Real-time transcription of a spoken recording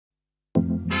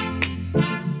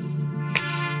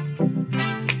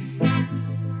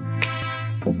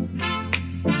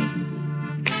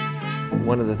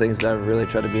One of the things that I really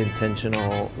try to be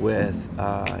intentional with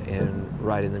in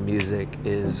writing the music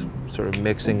is sort of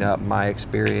mixing up my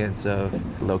experience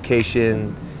of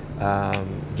location,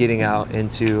 getting out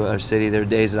into a city. There are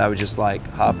days that I would just like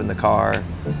hop in the car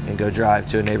and go drive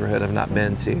to a neighborhood I've not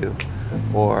been to,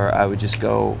 or I would just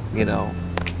go,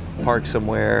 park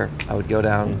somewhere. I would go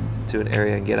down to an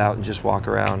area and get out and just walk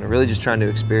around, and really just trying to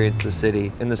experience the city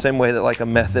in the same way that like a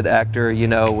method actor,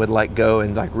 would like go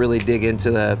and like really dig into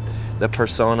the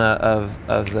persona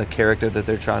of the character that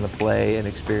they're trying to play and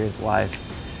experience life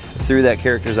through that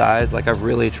character's eyes. Like I've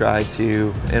really tried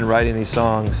to, in writing these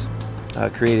songs,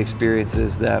 create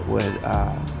experiences that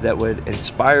would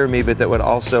inspire me, but that would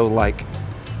also like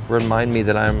remind me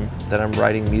that I'm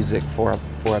writing music for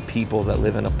a people that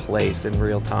live in a place in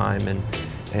real time,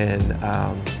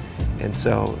 and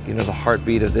so the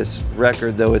heartbeat of this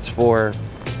record, though it's for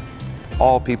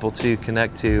all people to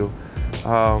connect to,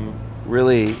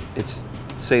 really it's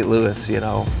St. Louis,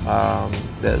 the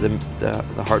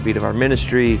heartbeat of our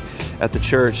ministry at the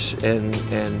church,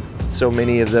 and so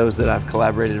many of those that I've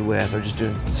collaborated with are just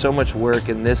doing so much work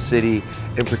in this city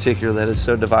in particular that is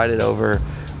so divided over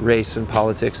race and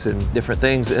politics and different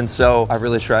things. And so I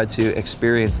really tried to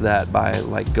experience that by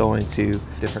like going to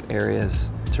different areas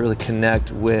to really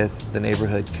connect with the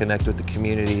neighborhood, connect with the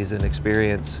communities, and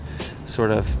experience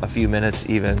sort of a few minutes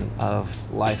even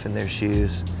of life in their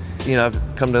shoes. I've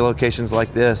come to locations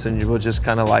like this and we'll just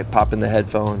kind of like pop in the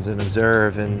headphones and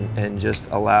observe and just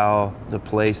allow the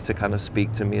place to kind of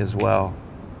speak to me as well.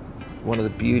 One of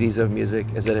the beauties of music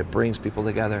is that it brings people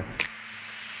together.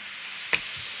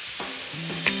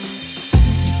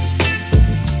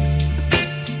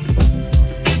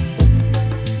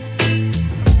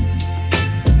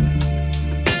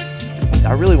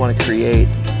 I really want to create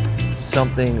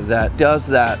something that does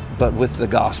that, but with the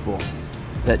gospel,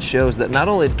 that shows that not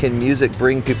only can music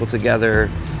bring people together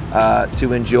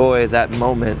to enjoy that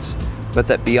moment, but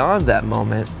that beyond that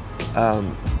moment,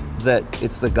 that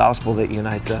it's the gospel that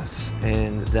unites us,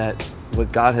 and that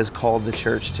what God has called the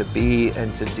church to be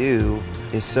and to do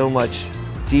is so much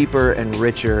deeper and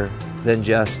richer than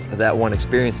just that one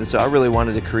experience. And so I really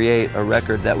wanted to create a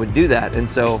record that would do that. And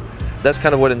so that's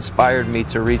kind of what inspired me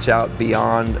to reach out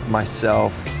beyond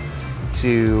myself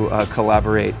to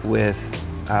collaborate with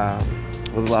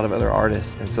a lot of other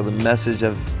artists. And so the message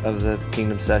of the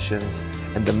Kingdom Sessions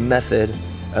and the method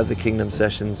of the Kingdom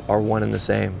Sessions are one and the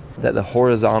same. That the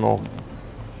horizontal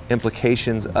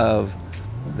implications of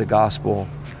the gospel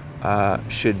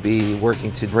should be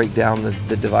working to break down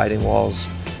the dividing walls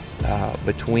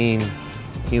between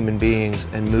human beings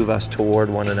and move us toward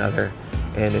one another.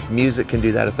 And if music can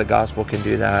do that, if the gospel can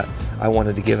do that, I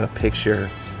wanted to give a picture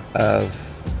of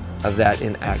that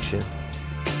in action.